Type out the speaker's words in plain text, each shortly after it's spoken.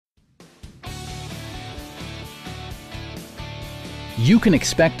You can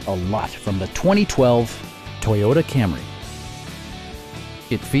expect a lot from the 2012 Toyota Camry.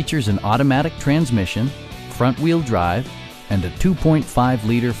 It features an automatic transmission, front-wheel drive, and a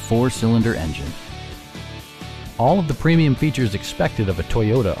 2.5-liter four-cylinder engine. All of the premium features expected of a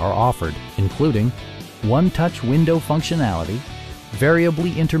Toyota are offered, including one-touch window functionality,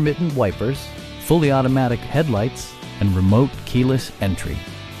 variably intermittent wipers, fully automatic headlights, and remote keyless entry.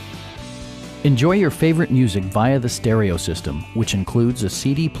 Enjoy your favorite music via the stereo system, which includes a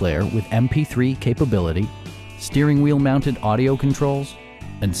CD player with MP3 capability, steering wheel mounted audio controls,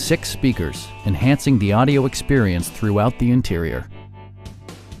 and 6 speakers, enhancing the audio experience throughout the interior.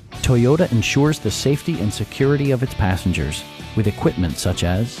 Toyota ensures the safety and security of its passengers with equipment such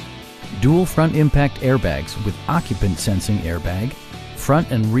as dual front impact airbags with occupant sensing airbag, front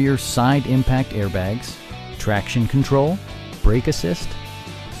and rear side impact airbags, traction control, brake assist,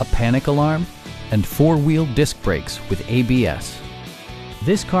 a panic alarm, and 4-wheel disc brakes with ABS.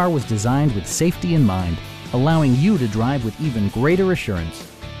 This car was designed with safety in mind, allowing you to drive with even greater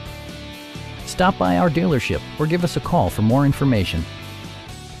assurance. Stop by our dealership or give us a call for more information.